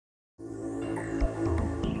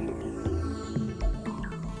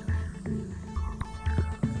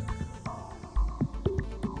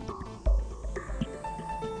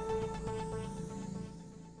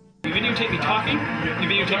videotape me talking, you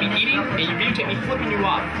videotape me eating, and you videotape me flipping you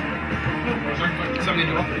off. Something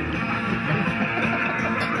to do.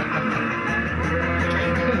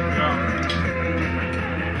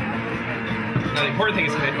 Now the important thing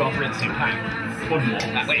is to do all three at the same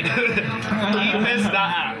time. Wait. He missed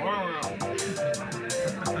that.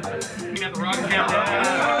 You got the wrong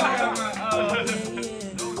camera.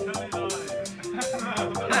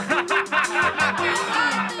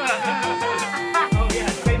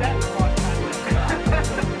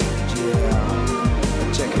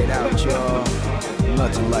 Check it out, y'all.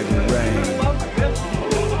 Nothing like the rain.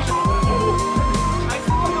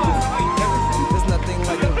 There's nothing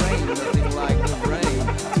like the rain, nothing like the rain.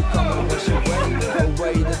 To come and wash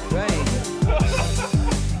away the pain.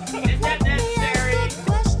 Is that necessary?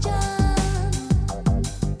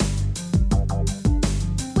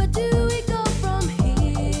 Where do we go from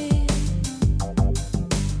here?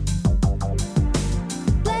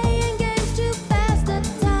 Playing games to pass the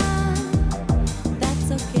time.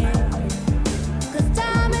 That's okay, 'cause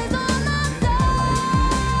time is on our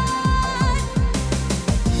side.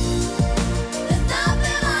 There's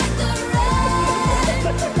nothing like the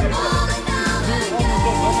rain falling down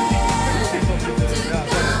again to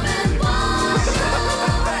come and wash away the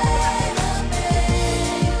pain.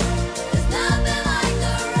 There's nothing like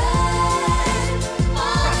the rain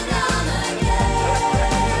falling down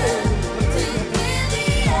again to clear the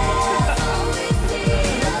air so we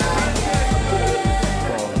see again.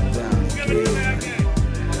 Falling down again.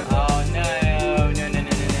 Oh no.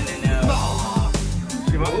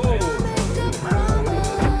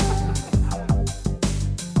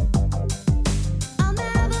 I'll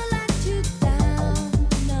never let you down,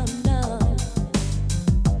 no, no.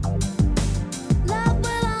 Love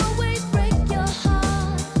will always break your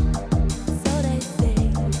heart, so they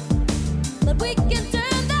say. But we can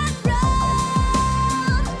turn that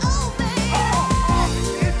round, oh baby.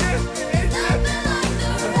 There's nothing like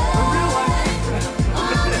the rain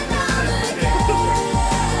falling down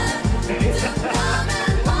again to come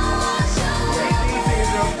and wash away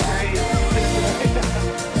the pain.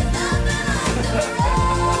 There's nothing like the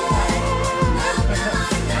rain, nothing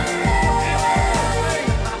like the rain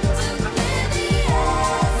to clear the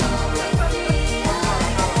air so we see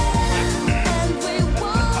again. And we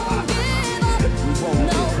won't give up,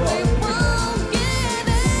 no, we won't give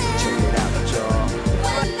Check in. it out, y'all.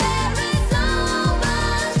 When there is so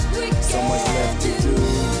much we So much left to can do. do,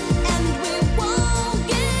 and we won't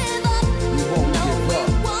give up. We won't No, give we up.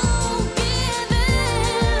 won't give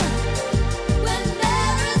in. When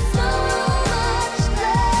there is so much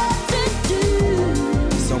left to do.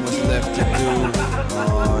 So much left to do.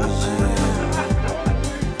 Oh yeah.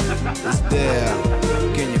 It's there.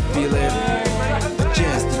 Can you feel it? A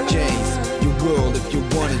chance to change your world if you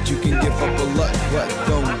want it. You can give up a lot, but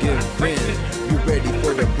don't give in. Be ready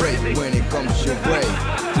for the break when it comes your way.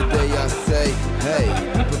 Today I say, hey,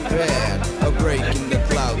 be prepared. A break in the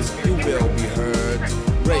clouds, you will be heard.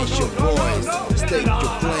 Raise your voice, stake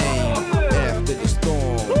your claim. After the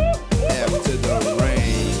storm, after the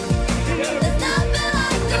rain. There's nothing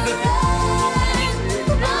like the rain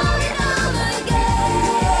falling down again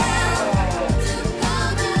to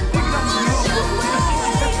come and wash away the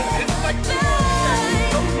pain. There's nothing like the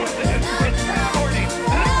rain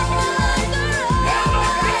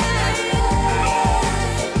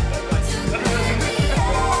to clear the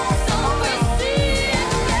air so we see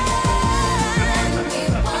again. We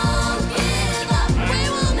won't give up, we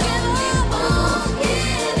won't give up, we won't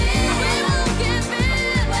give in, we won't give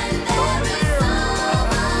in. When there is so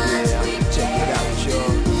much we Check it out,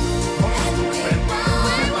 y'all. and we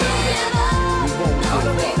won't give up, We won't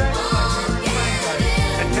give we up. won't give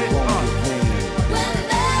in. We won't give in. When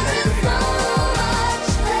there is so much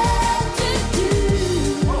left to do,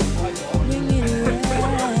 bring it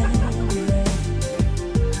around.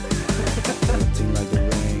 Nothing like the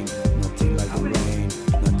rain, nothing like the rain, nothing like the rain,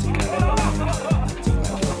 nothing like the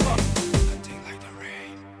rain, nothing like the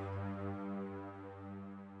rain.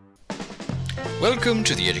 Welcome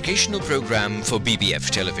to the educational program for BBF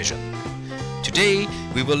Television. Today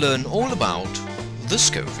we will learn all about the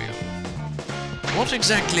Scoville. What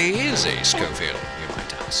exactly is a Scoville, you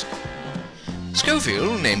might ask?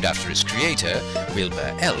 Scoville, named after its creator,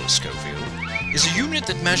 Wilbur L. Scoville, is a unit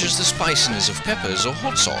that measures the spiciness of peppers or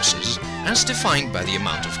hot sauces as defined by the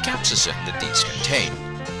amount of capsaicin that these contain.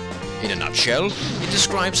 In a nutshell, it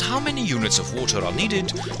describes how many units of water are needed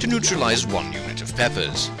to neutralize 1 unit of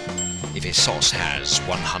peppers. If a sauce has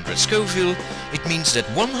 100 Scoville, it means that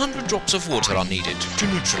 100 drops of water are needed to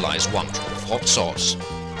neutralize 1 drop of hot sauce.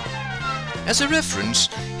 As a reference,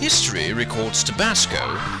 history records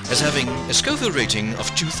Tabasco as having a Scoville rating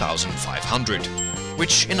of 2,500,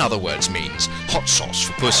 which in other words means hot sauce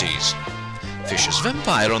for pussies. Fisher's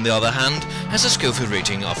Vampire, on the other hand, has a Scoville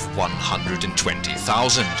rating of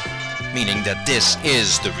 120,000, meaning that this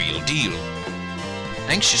is the real deal.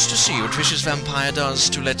 Anxious to see what Fisher's Vampire does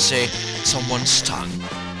to, let's say, someone's tongue.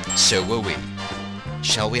 So were we.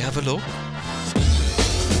 Shall we have a look?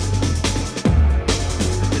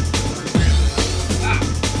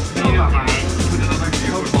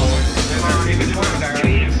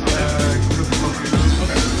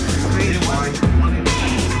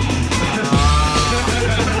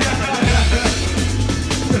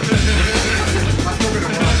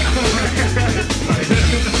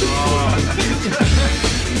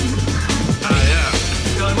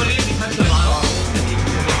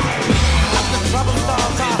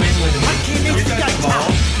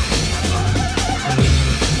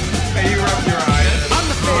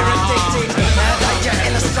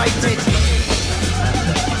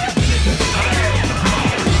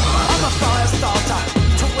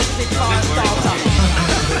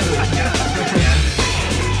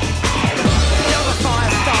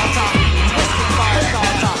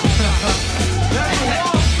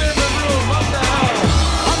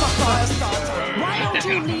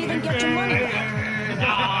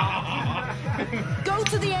 Go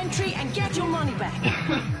to the entry and get your money back.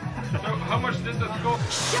 So how much did that go?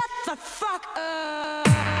 Shut the fuck up.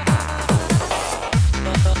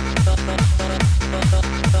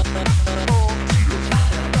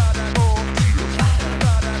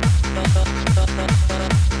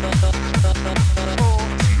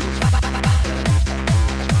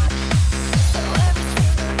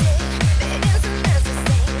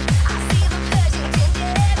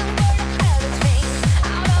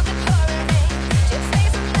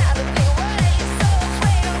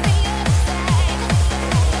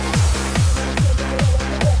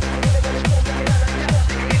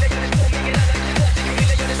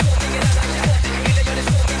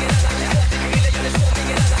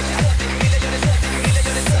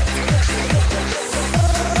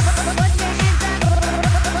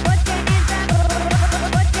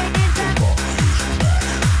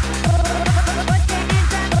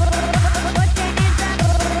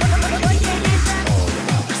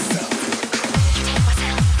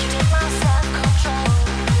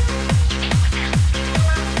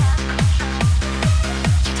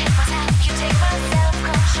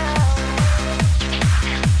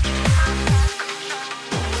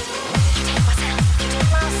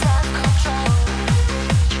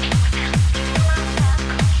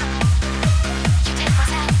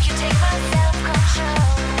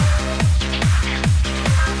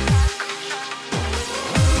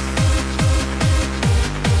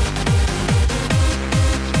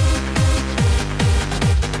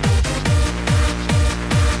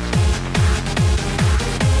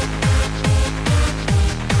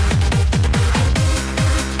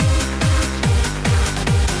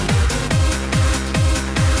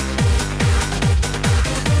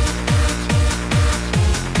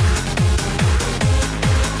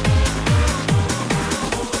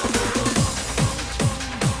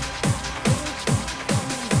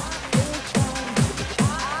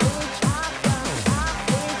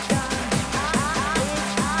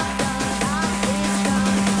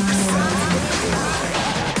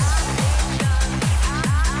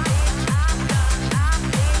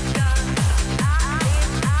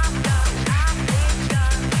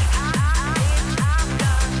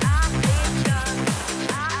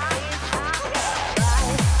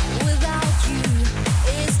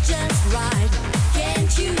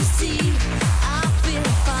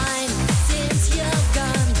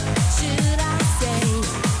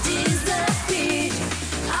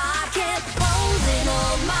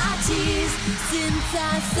 Since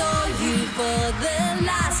I saw you for the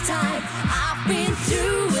last time,